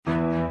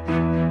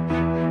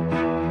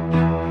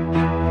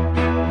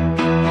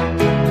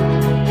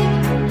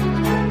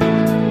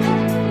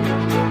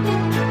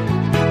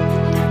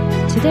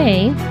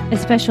a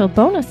special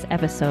bonus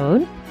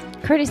episode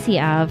courtesy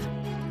of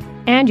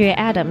Andrea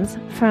Adams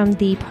from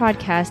the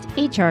podcast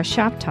HR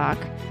Shop Talk,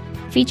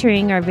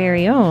 featuring our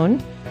very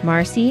own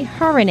Marcy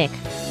Horenick.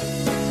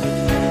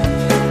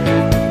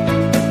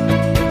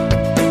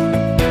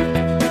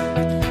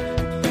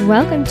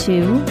 Welcome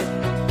to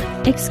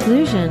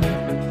Exclusion,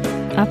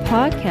 a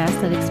podcast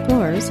that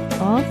explores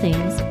all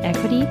things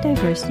equity,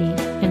 diversity,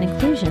 and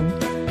inclusion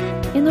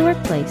in the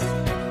workplace.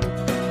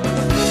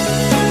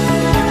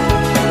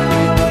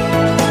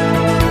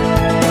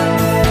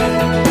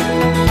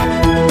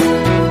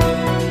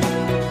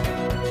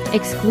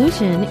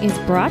 Exclusion is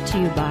brought to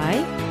you by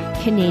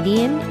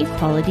Canadian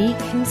Equality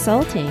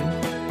Consulting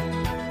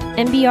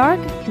and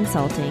BRG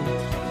Consulting.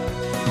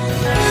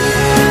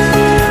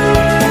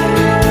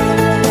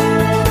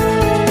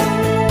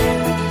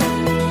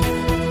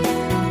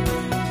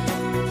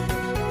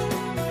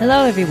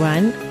 Hello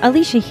everyone,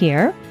 Alicia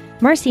here.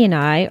 Marcy and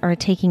I are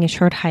taking a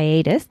short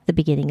hiatus at the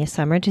beginning of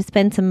summer to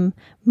spend some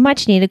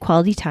much needed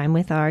quality time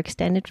with our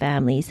extended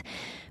families.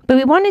 But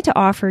we wanted to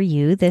offer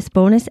you this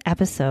bonus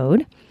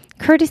episode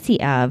courtesy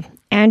of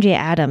Andrea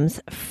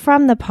Adams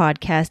from the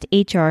podcast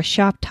HR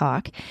Shop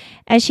Talk,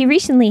 as she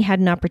recently had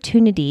an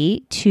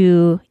opportunity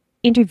to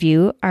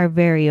interview our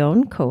very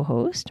own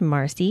co-host,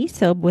 Marcy.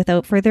 So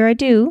without further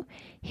ado,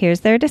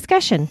 here's their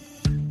discussion.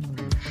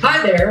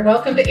 Hi there,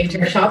 welcome to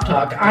HR Shop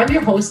Talk. I'm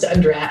your host,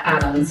 Andrea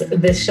Adams.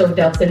 This show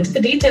delves into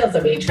the details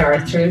of HR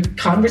through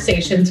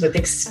conversations with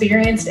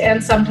experienced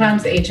and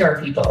sometimes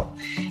HR people.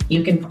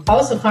 You can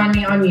also find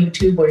me on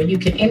YouTube, where you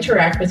can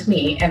interact with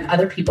me and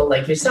other people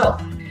like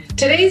yourself.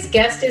 Today's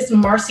guest is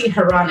Marcy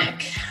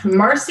Horenick.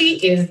 Marcy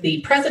is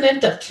the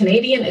president of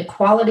Canadian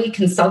Equality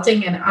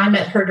Consulting, and I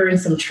met her during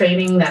some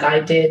training that I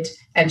did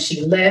and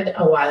she led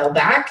a while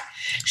back.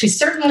 She's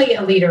certainly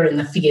a leader in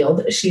the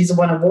field. She's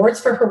won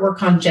awards for her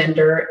work on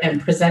gender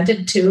and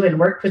presented to and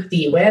worked with the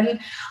UN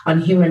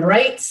on human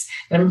rights.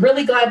 And I'm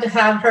really glad to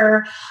have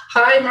her.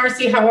 Hi,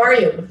 Marcy, how are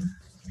you?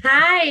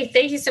 Hi,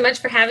 thank you so much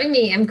for having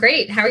me. I'm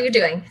great. How are you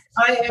doing?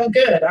 I am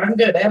good.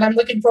 And I'm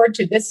looking forward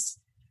to this.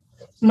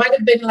 Might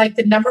have been like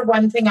the number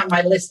one thing on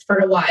my list for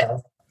a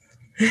while.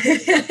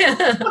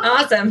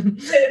 Awesome.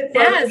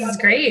 Yeah, this is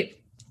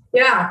great.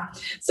 Yeah.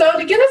 So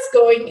to get us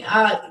going,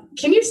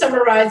 can you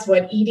summarize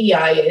what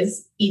EDI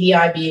is?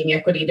 EDI being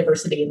equity,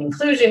 diversity, and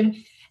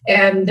inclusion,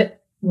 and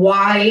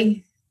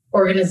why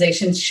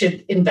organizations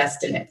should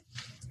invest in it?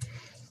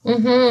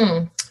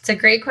 It's a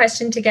great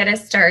question to get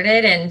us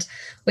started. And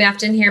we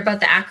often hear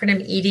about the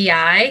acronym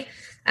EDI.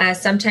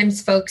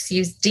 Sometimes folks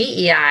use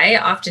DEI,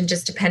 often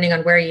just depending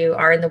on where you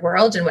are in the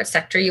world and what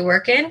sector you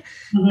work in.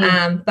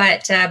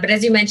 But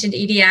as you mentioned,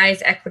 EDI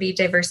is equity,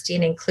 diversity,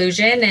 and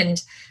inclusion.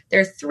 And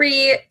there are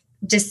three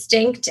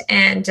distinct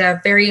and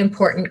very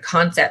important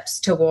concepts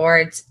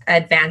towards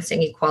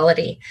advancing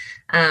equality.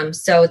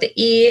 So the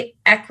E,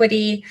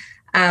 equity,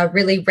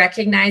 really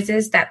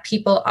recognizes that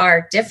people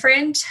are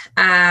different,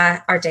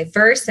 are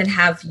diverse, and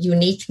have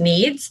unique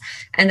needs,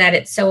 and that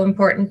it's so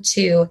important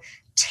to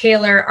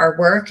tailor our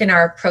work and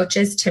our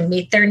approaches to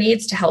meet their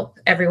needs to help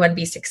everyone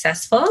be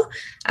successful.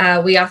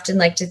 We often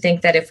like to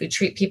think that if we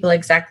treat people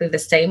exactly the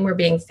same, we're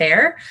being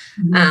fair.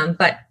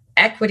 But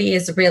equity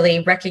is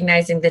really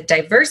recognizing the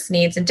diverse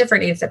needs and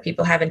different needs that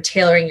people have and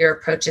tailoring your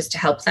approaches to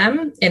help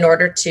them in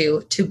order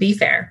to be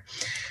fair.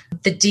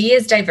 The D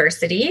is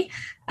diversity.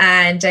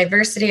 And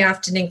diversity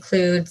often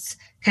includes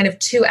kind of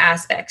two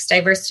aspects: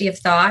 diversity of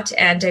thought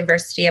and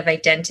diversity of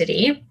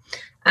identity.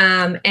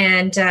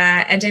 And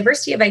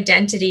diversity of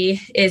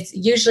identity is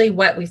usually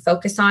what we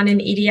focus on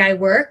in EDI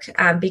work,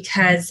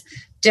 because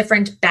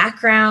different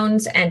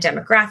backgrounds and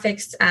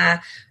demographics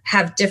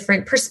have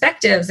different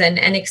perspectives and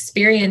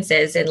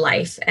experiences in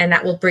life, and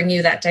that will bring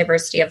you that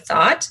diversity of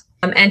thought.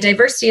 And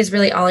diversity is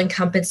really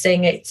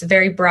all-encompassing. It's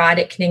very broad.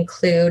 It can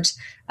include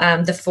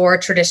the four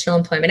traditional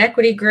employment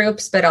equity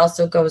groups, but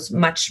also goes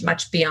much,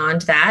 much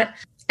beyond that.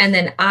 And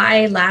then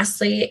I,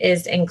 lastly,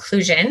 is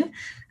inclusion.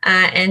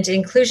 And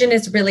inclusion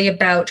is really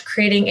about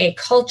creating a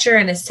culture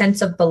and a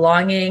sense of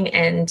belonging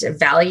and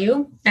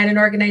value at an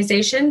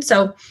organization.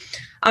 So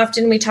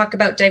often we talk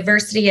about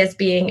diversity as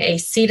being a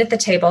seat at the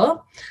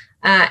table.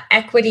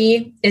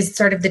 Equity is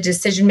sort of the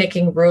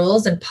decision-making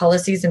rules and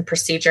policies and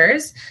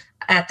procedures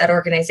at that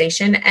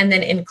organization. And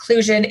then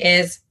inclusion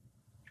is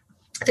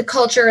the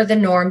culture or the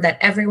norm that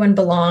everyone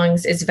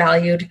belongs, is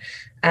valued,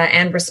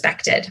 and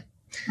respected.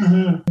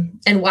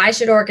 And why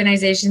should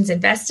organizations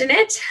invest in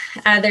it?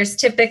 There's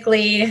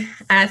typically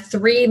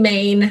three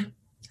main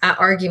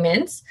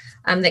arguments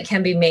that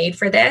can be made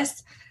for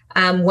this.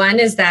 One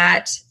is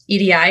that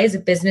EDI is a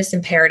business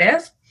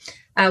imperative.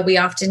 We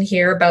often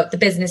hear about the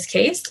business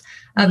case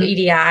of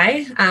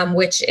EDI,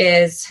 which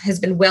has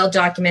been well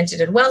documented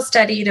and well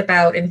studied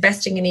about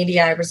investing in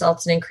EDI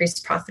results in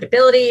increased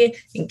profitability,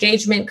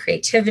 engagement,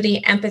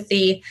 creativity,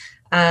 empathy,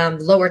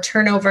 lower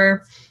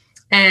turnover.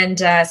 And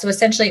so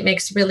essentially it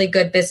makes really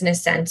good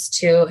business sense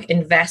to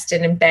invest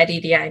and embed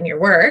EDI in your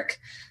work.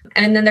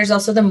 And then there's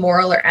also the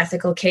moral or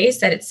ethical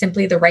case that it's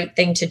simply the right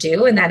thing to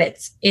do and that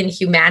it's in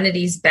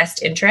humanity's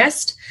best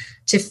interest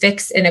to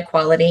fix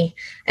inequality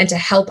and to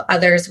help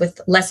others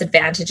with less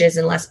advantages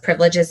and less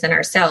privileges than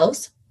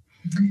ourselves.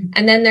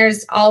 And then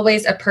there's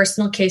always a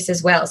personal case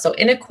as well. So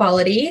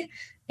inequality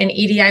in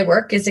EDI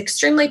work is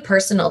extremely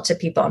personal to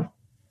people.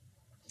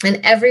 And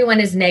everyone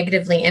is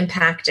negatively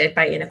impacted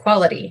by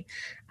inequality.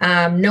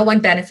 No one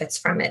benefits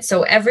from it.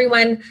 So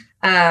everyone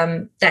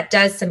that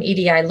does some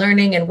EDI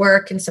learning and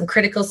work and some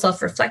critical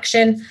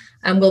self-reflection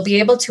will be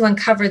able to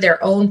uncover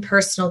their own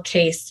personal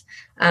case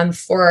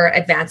for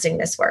advancing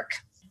this work.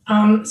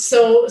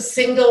 So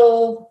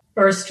single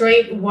or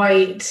straight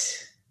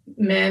white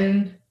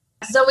men.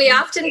 So we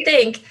often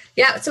think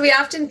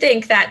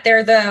that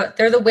they're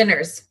the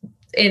winners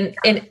in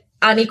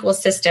unequal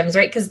systems,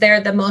 right? Because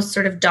they're the most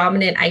sort of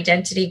dominant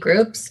identity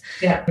groups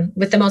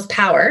with the most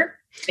power,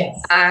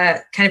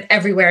 kind of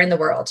everywhere in the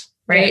world,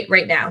 right?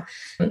 Right now.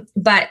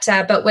 But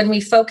when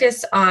we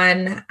focus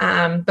on,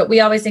 but we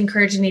always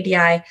encourage an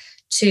EDI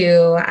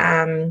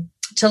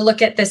to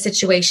look at the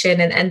situation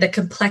and the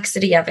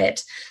complexity of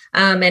it,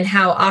 and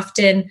how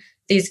often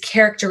these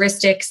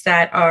characteristics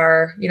that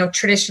are,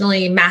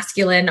 traditionally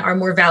masculine are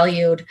more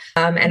valued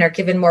and are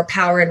given more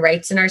power and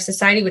rights in our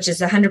society, which is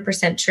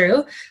 100%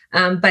 true.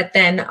 But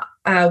then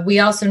we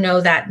also know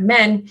that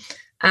men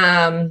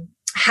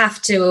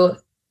have to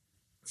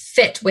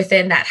fit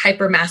within that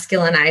hyper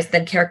masculinized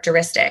then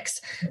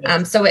characteristics.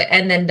 And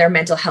then their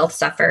mental health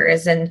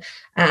suffers and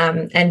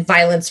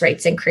violence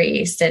rates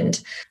increase, and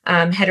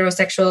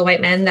heterosexual white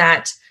men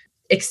that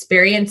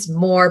experience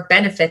more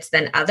benefits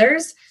than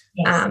others.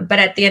 Yes. But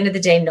at the end of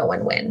the day, no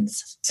one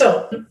wins.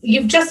 So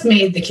you've just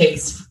made the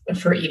case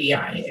for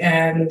EDI,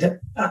 and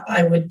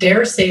I would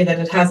dare say that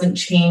it hasn't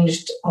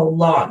changed a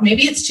lot.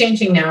 Maybe it's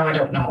changing now, I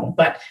don't know,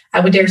 but I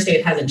would dare say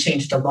it hasn't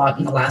changed a lot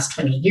in the last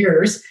 20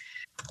 years.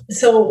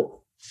 So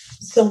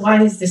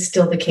why is this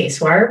still the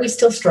case? Why are we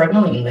still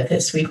struggling with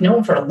this? We've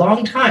known for a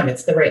long time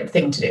it's the right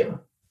thing to do.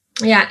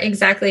 Yeah,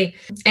 exactly.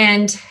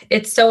 And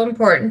it's so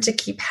important to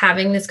keep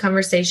having this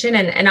conversation,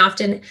 and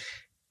often,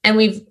 and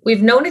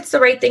we've known it's the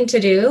right thing to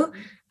do,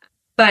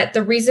 but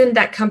the reason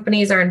that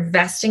companies are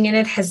investing in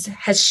it has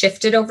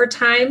shifted over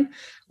time.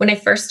 When I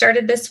first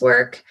started this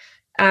work,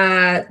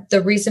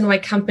 the reason why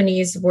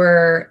companies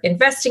were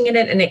investing in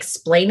it and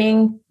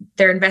explaining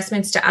their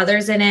investments to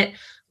others in it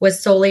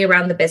was solely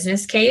around the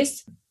business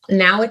case.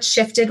 Now it's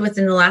shifted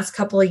within the last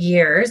couple of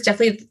years,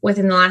 definitely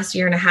within the last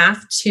year and a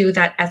half, to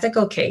that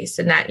ethical case,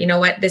 and that,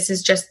 this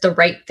is just the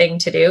right thing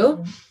to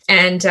do.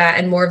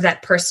 And more of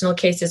that personal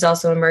case is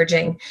also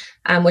emerging,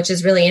 which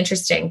is really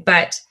interesting.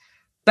 But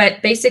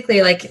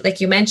basically,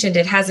 like you mentioned,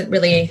 there hasn't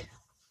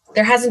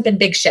been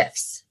big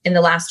shifts in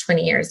the last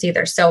 20 years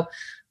either. So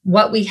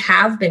what we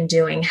have been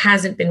doing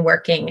hasn't been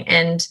working.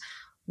 And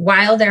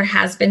while there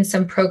has been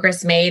some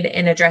progress made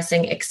in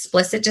addressing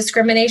explicit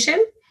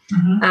discrimination,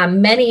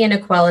 many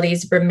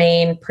inequalities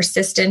remain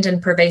persistent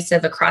and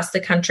pervasive across the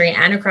country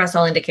and across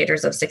all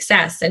indicators of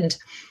success. And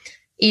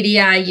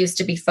EDI used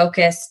to be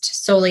focused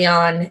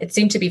it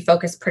seemed to be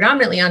focused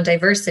predominantly on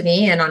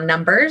diversity and on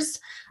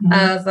numbers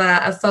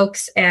of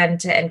folks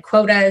and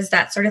quotas,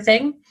 that sort of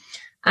thing.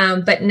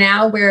 But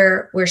now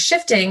we're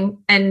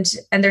shifting, and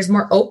there's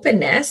more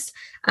openness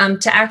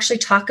to actually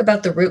talk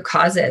about the root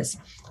causes.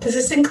 Does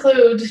this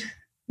include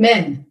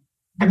men?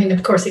 I mean,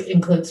 of course, it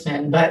includes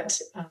men, but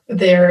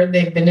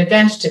they've been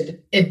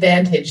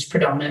advantaged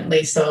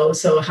predominantly.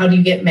 So how do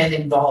you get men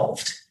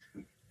involved?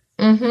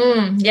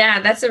 Yeah,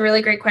 that's a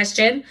really great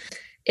question.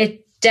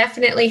 It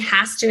definitely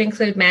has to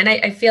include men.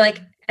 I feel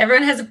like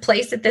everyone has a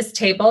place at this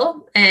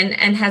table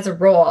and has a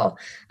role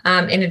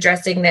in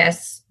addressing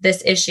this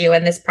issue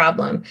and this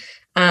problem.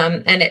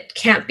 And it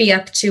can't be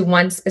up to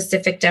one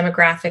specific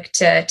demographic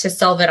to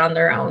solve it on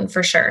their own,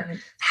 for sure.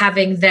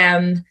 Having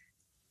them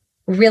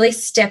really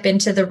step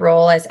into the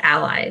role as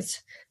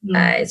allies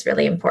is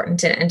really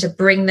important, and to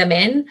bring them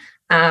in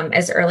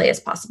as early as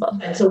possible.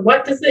 So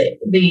what does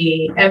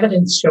the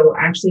evidence show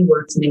actually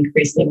works in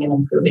increasing and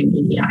improving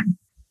EDI?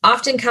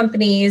 Often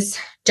companies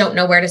don't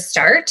know where to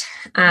start.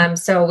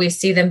 So we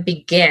see them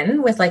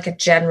begin with like a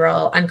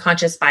general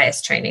unconscious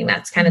bias training.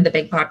 That's kind of the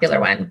big popular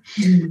one.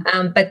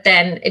 But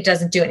then it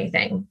doesn't do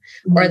anything,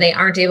 or they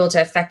aren't able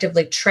to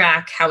effectively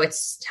track how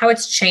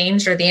it's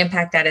changed or the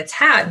impact that it's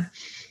had.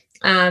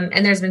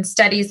 And there's been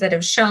studies that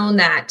have shown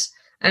that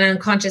an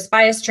unconscious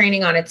bias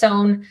training on its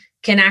own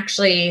can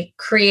actually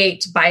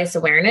create bias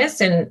awareness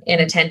in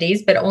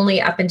attendees, but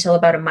only up until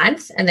about a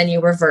month. And then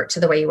you revert to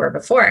the way you were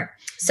before.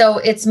 So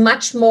it's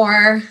much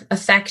more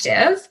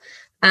effective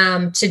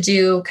to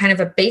do kind of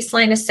a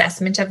baseline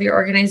assessment of your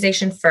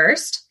organization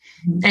first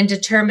and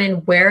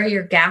determine where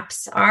your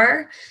gaps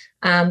are,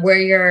 where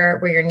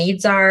your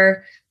needs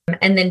are,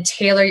 and then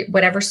tailor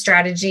whatever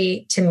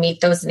strategy to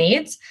meet those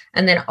needs.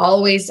 And then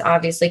always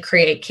obviously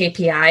create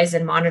KPIs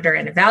and monitor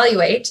and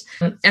evaluate,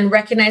 and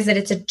recognize that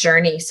it's a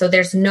journey. So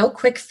there's no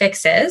quick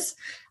fixes,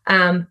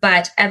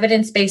 but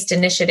evidence-based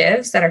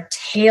initiatives that are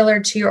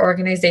tailored to your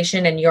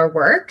organization and your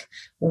work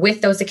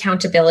with those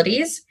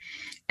accountabilities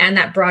and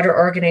that broader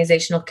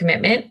organizational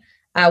commitment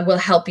will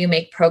help you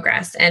make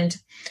progress. And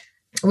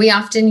we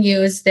often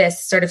use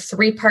this sort of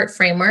 3-part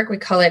framework. We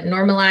call it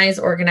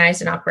normalize,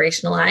 organize, and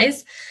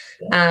operationalize.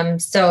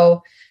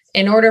 So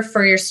in order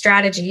for your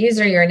strategies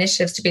or your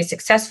initiatives to be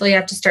successful, you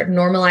have to start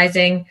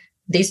normalizing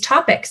these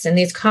topics and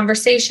these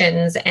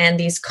conversations and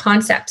these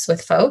concepts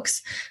with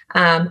folks.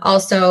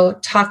 Also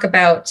talk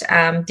about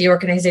the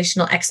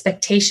organizational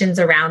expectations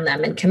around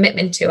them and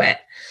commitment to it.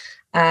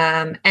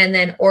 And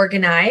then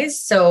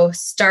organize. So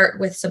start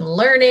with some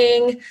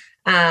learning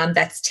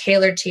that's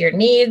tailored to your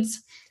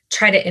needs.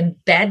 Try to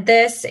embed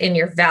this in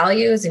your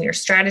values and your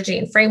strategy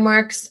and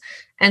frameworks.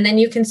 And then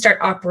you can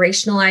start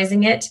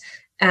operationalizing it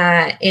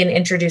in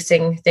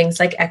introducing things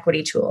like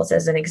equity tools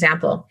as an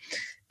example.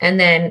 And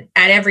then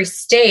at every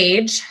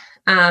stage,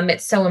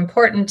 it's so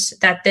important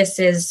that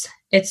it's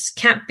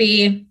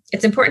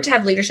important to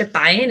have leadership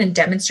buy-in and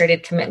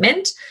demonstrated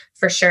commitment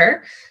for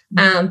sure.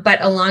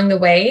 But along the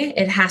way,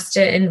 it has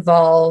to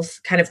involve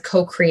kind of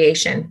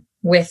co-creation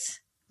with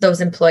those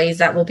employees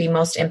that will be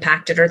most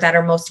impacted or that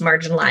are most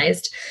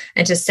marginalized,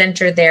 and to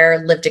center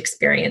their lived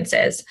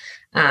experiences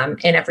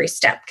in every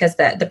step, because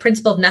the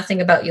principle of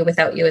nothing about you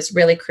without you is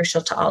really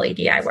crucial to all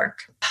EDI work.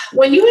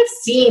 When you have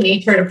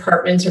seen HR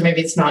departments, or maybe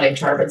it's not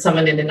HR, but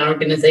someone in an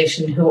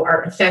organization who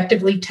are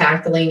effectively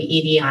tackling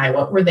EDI,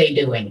 what were they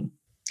doing?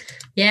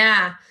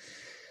 Yeah.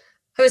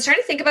 I was trying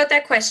to think about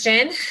that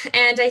question,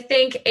 and I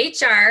think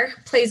HR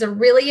plays a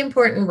really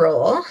important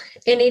role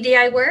in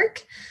EDI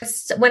work.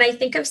 When I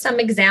think of some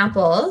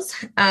examples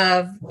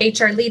of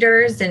HR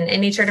leaders and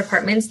HR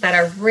departments that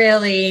are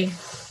really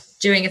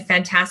doing a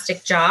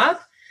fantastic job,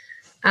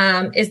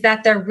 is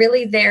that they're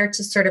really there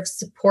to sort of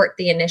support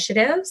the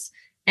initiatives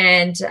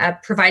and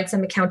provide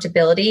some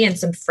accountability and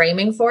some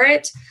framing for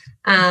it,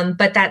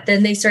 but that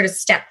then they sort of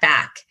step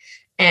back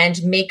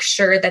and make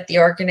sure that the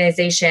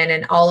organization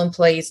and all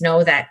employees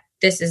know that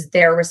this is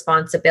their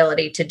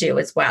responsibility to do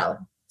as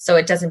well, so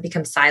it doesn't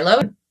become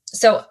siloed.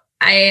 So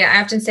I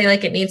often say,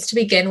 like, it needs to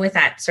begin with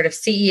that sort of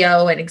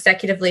CEO and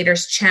executive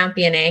leaders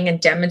championing and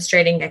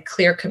demonstrating a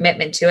clear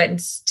commitment to it and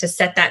to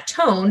set that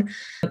tone.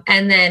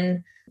 And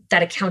then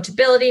that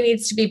accountability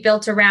needs to be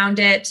built around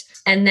it.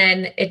 And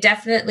then it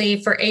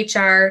definitely, for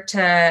HR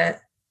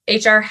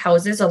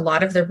houses a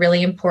lot of the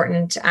really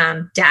important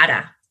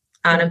data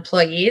on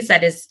employees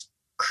that is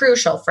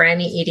crucial for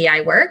any EDI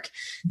work.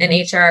 And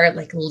HR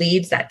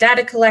leads that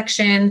data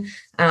collection,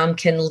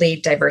 can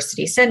lead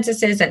diversity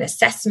censuses and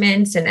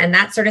assessments and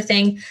that sort of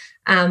thing.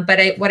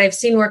 But what I've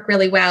seen work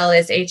really well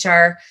is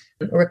HR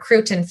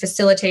recruit and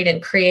facilitate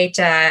and create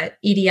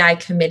EDI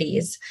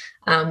committees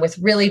with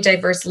really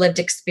diverse lived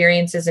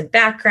experiences and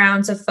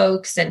backgrounds of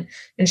folks, and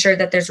ensure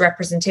that there's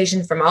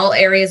representation from all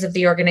areas of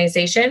the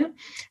organization,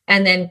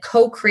 and then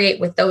co-create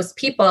with those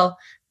people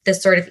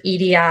this sort of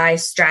EDI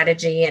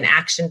strategy and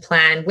action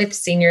plan with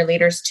senior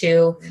leaders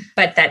too,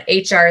 but that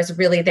HR is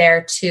really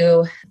there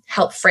to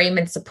help frame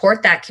and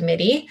support that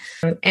committee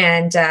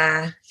and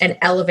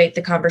elevate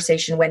the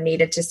conversation when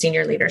needed to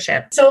senior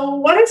leadership. So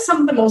what are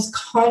some of the most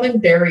common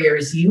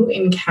barriers you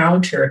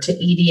encounter to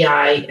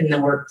EDI in the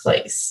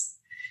workplace?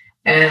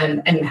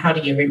 And how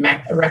do you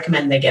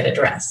recommend they get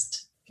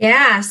addressed?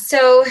 Yeah,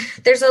 so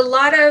there's a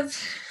lot of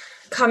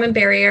common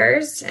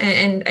barriers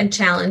and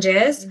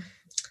challenges.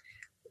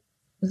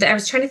 I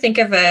was trying to think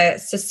of a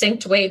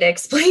succinct way to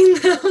explain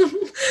them.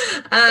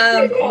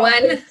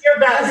 One, your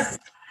best.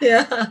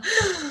 Yeah.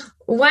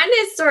 One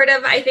is sort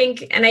of, I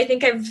think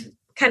I've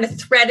kind of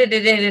threaded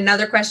it in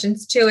other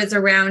questions too, is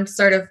around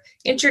sort of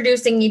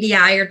introducing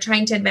EDI or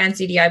trying to advance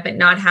EDI, but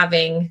not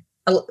having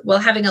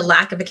a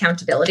lack of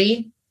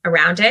accountability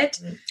around it.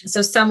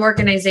 So some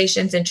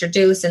organizations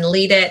introduce and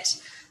lead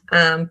it,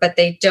 but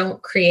they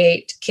don't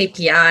create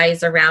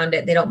KPIs around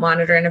it. They don't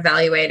monitor and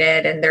evaluate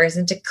it. And there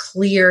isn't a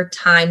clear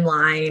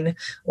timeline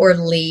or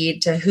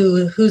lead to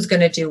who's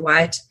going to do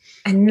what.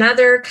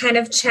 Another kind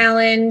of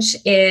challenge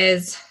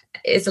is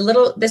this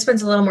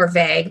one's a little more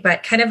vague,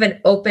 but kind of an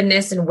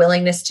openness and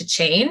willingness to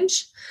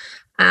change.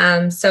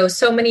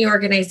 So many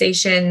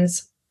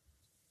organizations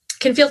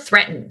can feel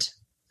threatened,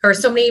 or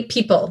so many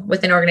people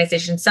within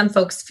organizations, some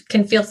folks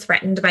can feel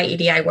threatened by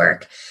EDI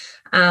work,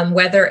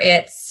 whether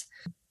it's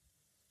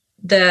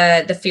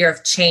the fear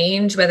of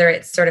change, whether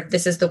it's sort of,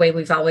 this is the way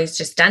we've always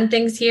just done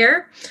things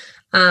here,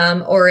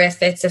 or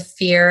if it's a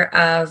fear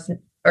of,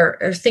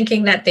 or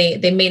thinking that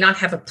they may not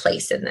have a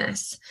place in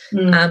this.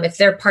 If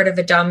they're part of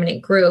a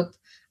dominant group,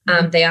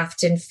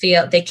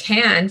 they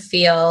can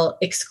feel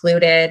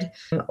excluded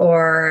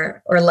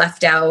or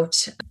left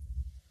out.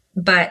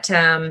 But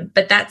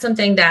that's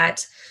something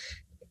that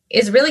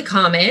is really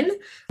common.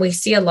 We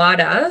see a lot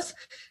of,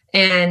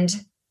 and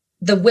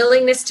the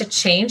willingness to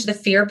change, the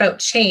fear about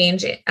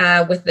change,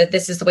 with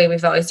this is the way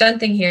we've always done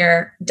things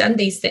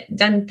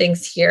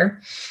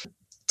here.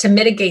 To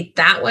mitigate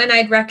that one,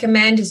 I'd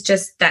recommend is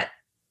just that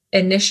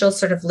initial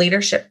sort of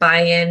leadership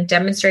buy-in,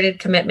 demonstrated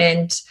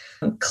commitment,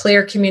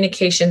 clear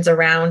communications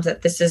around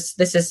that this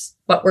is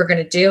what we're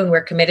going to do and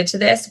we're committed to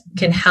this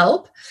can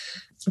help.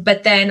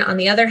 But then on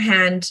the other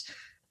hand,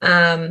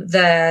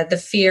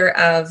 the fear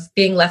of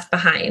being left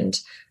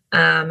behind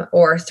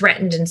or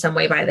threatened in some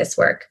way by this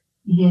work.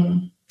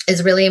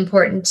 is really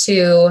important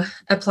to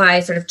apply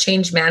sort of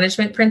change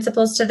management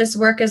principles to this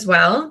work as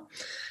well.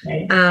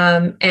 Right.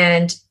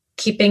 And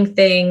keeping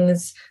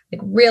things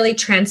like really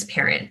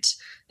transparent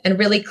and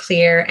really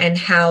clear, and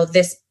how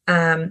this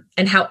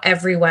and how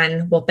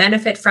everyone will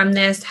benefit from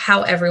this,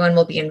 how everyone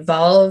will be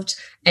involved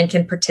and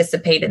can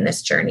participate in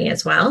this journey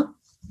as well.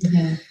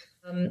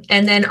 Mm-hmm.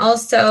 And then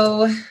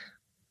also,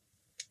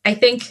 I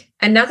think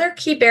another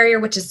key barrier,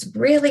 which is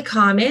really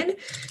common,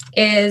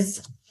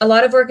 is a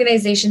lot of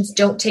organizations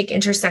don't take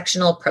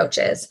intersectional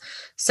approaches.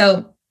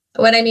 So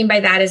what I mean by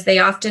that is they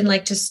often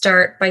like to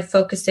start by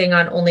focusing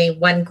on only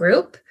one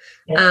group,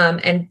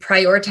 and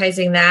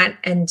prioritizing that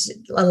and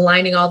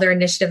aligning all their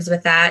initiatives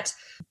with that.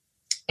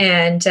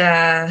 And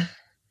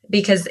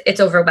because it's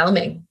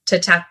overwhelming to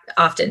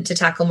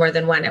tackle more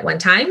than one at one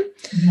time.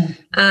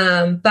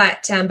 Mm-hmm.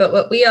 But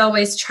what we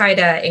always try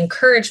to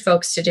encourage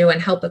folks to do and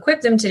help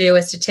equip them to do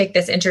is to take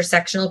this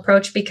intersectional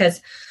approach,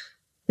 because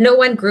no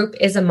one group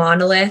is a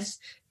monolith.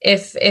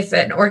 If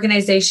an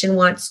organization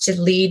wants to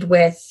lead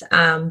with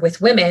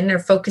women, or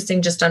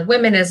focusing just on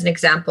women as an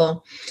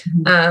example,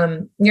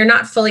 mm-hmm. You're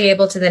not fully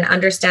able to then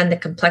understand the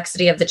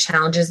complexity of the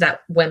challenges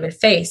that women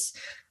face.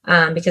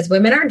 Because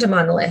women aren't a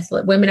monolith.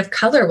 Women of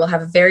color will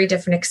have a very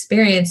different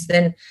experience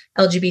than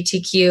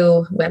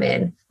LGBTQ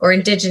women or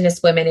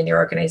Indigenous women in your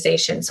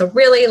organization. So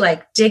really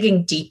like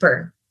digging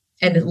deeper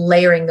and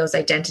layering those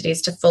identities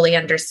to fully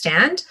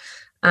understand.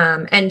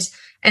 And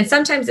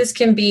sometimes this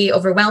can be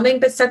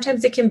overwhelming, but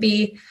sometimes it can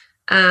be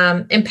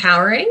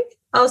empowering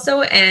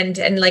also,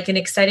 and like an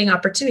exciting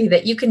opportunity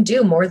that you can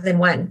do more than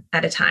one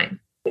at a time.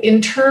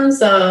 In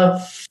terms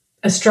of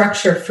a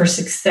structure for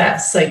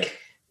success, like,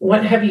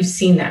 what have you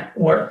seen that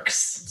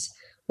works?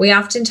 We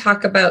often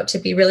talk about, to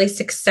be really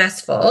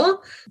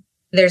successful,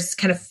 there's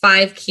kind of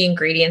 5 key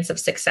ingredients of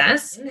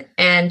success,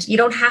 and you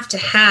don't have to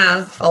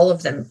have all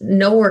of them.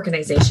 No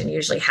organization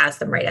usually has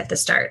them right at the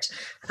start.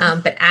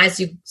 But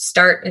as you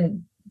start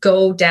and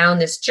go down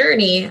this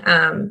journey,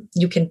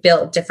 you can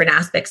build different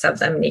aspects of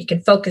them, and you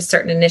can focus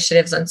certain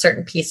initiatives on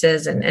certain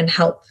pieces and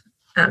help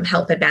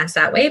advance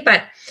that way.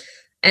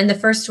 And the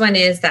first one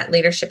is that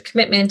leadership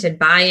commitment and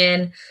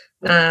buy-in.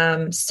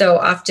 So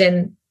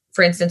often,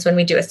 for instance, when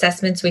we do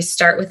assessments, we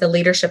start with a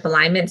leadership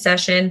alignment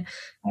session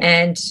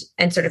and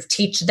sort of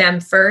teach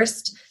them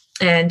first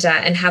and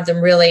have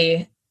them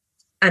really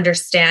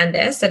understand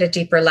this at a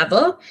deeper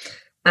level,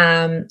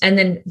 and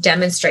then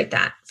demonstrate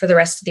that for the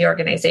rest of the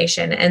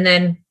organization. And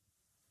then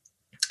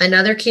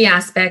another key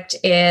aspect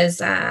is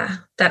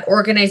that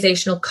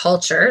organizational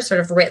culture, sort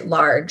of writ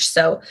large.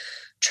 So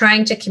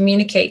trying to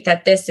communicate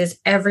that this is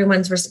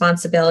everyone's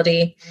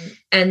responsibility.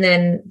 And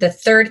then the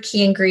third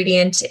key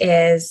ingredient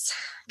is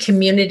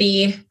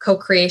community,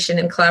 co-creation,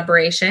 and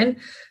collaboration.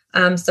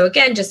 So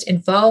again, just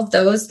involve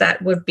those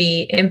that would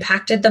be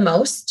impacted the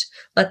most.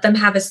 Let them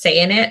have a say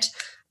in it.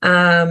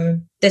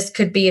 This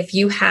could be if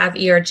you have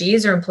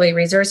ERGs or employee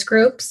resource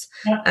groups,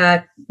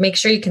 make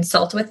sure you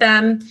consult with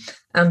them,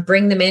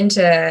 bring them in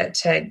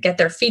to get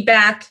their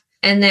feedback.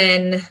 And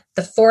then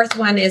the fourth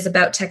one is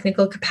about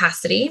technical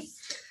capacity.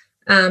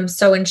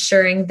 So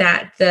ensuring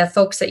that the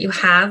folks that you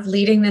have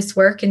leading this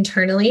work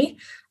internally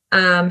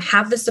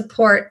have the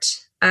support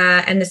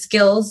and the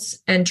skills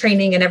and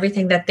training and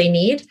everything that they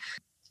need,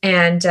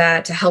 and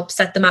to help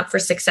set them up for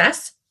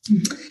success.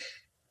 Mm-hmm.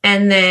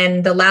 And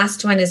then the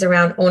last one is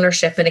around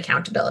ownership and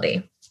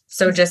accountability.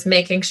 So just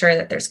making sure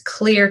that there's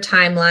clear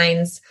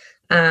timelines,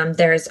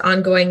 there's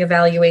ongoing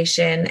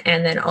evaluation,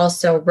 and then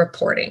also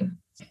reporting.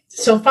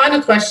 So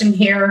final question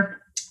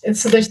here.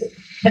 So there's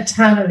a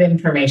ton of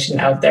information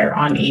out there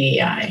on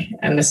EDI.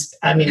 And this,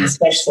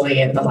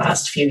 especially in the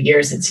last few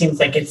years, it seems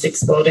like it's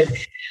exploded.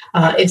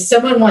 If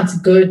someone wants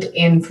good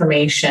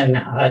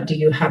information, do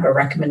you have a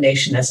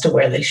recommendation as to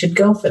where they should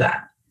go for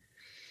that?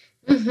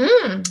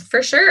 Mm-hmm,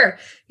 for sure.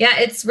 Yeah,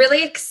 it's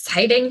really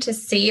exciting to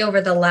see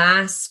over the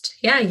last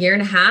year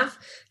and a half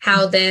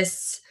how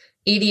this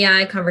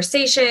EDI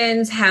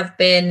conversations have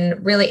been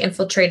really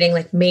infiltrating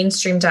like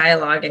mainstream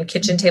dialogue and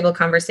kitchen table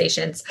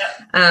conversations.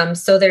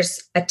 So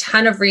there's a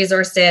ton of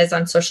resources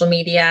on social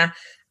media.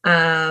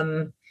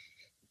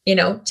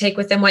 Take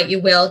with them what you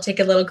will, take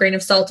a little grain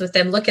of salt with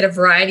them, look at a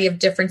variety of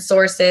different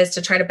sources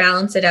to try to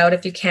balance it out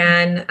if you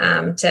can,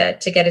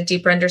 to get a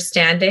deeper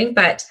understanding.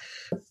 But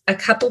a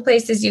couple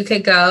places you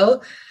could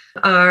go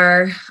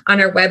are on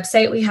our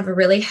website. We have a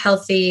really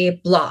healthy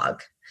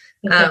blog.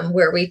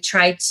 Where we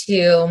try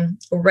to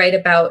write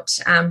about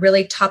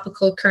really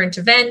topical current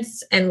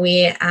events. And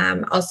we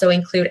also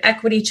include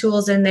equity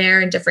tools in there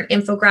and different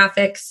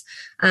infographics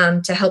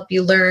to help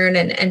you learn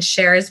and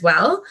share as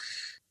well.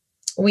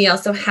 We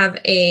also have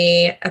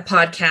a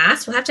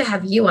podcast. We'll have to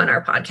have you on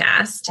our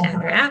podcast,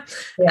 Andrea.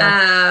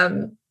 Yeah.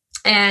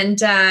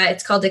 And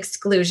it's called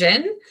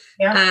Exclusion.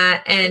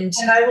 Yeah. And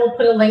I will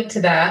put a link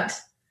to that.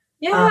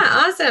 Yeah,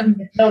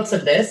 awesome. Notes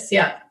of this.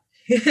 Yeah.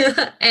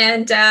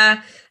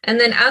 And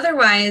then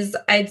otherwise,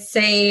 I'd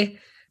say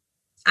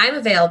I'm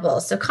available.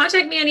 So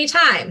contact me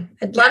anytime.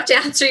 I'd love to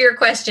answer your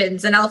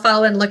questions, and I'll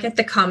follow and look at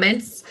the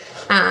comments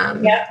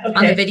on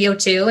the video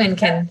too, and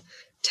can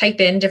type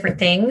in different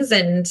things.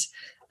 And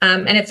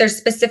if there's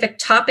specific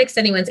topics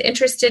anyone's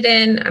interested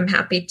in, I'm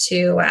happy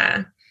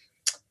to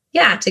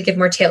give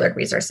more tailored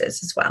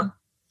resources as well.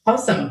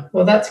 Awesome.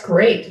 Well, that's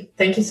great.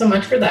 Thank you so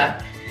much for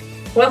that.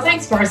 Well,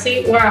 thanks,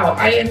 Marcy. Wow,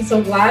 I am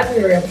so glad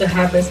we were able to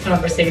have this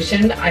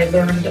conversation. I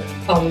learned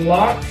a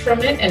lot from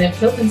it, and it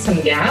filled in some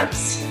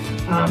gaps.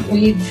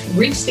 We've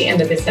reached the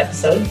end of this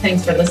episode.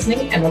 Thanks for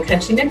listening, and we'll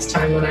catch you next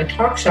time when I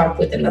talk shop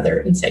with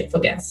another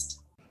insightful guest.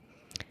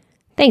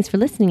 Thanks for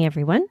listening,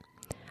 everyone.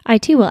 I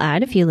too will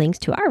add a few links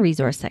to our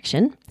resource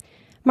section.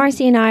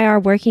 Marcy and I are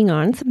working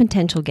on some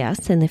potential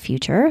guests in the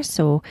future,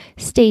 so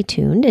stay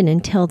tuned. And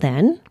until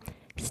then,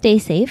 stay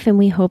safe, and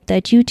we hope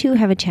that you too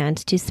have a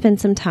chance to spend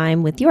some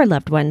time with your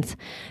loved ones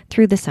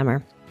through the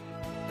summer.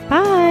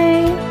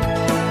 Bye!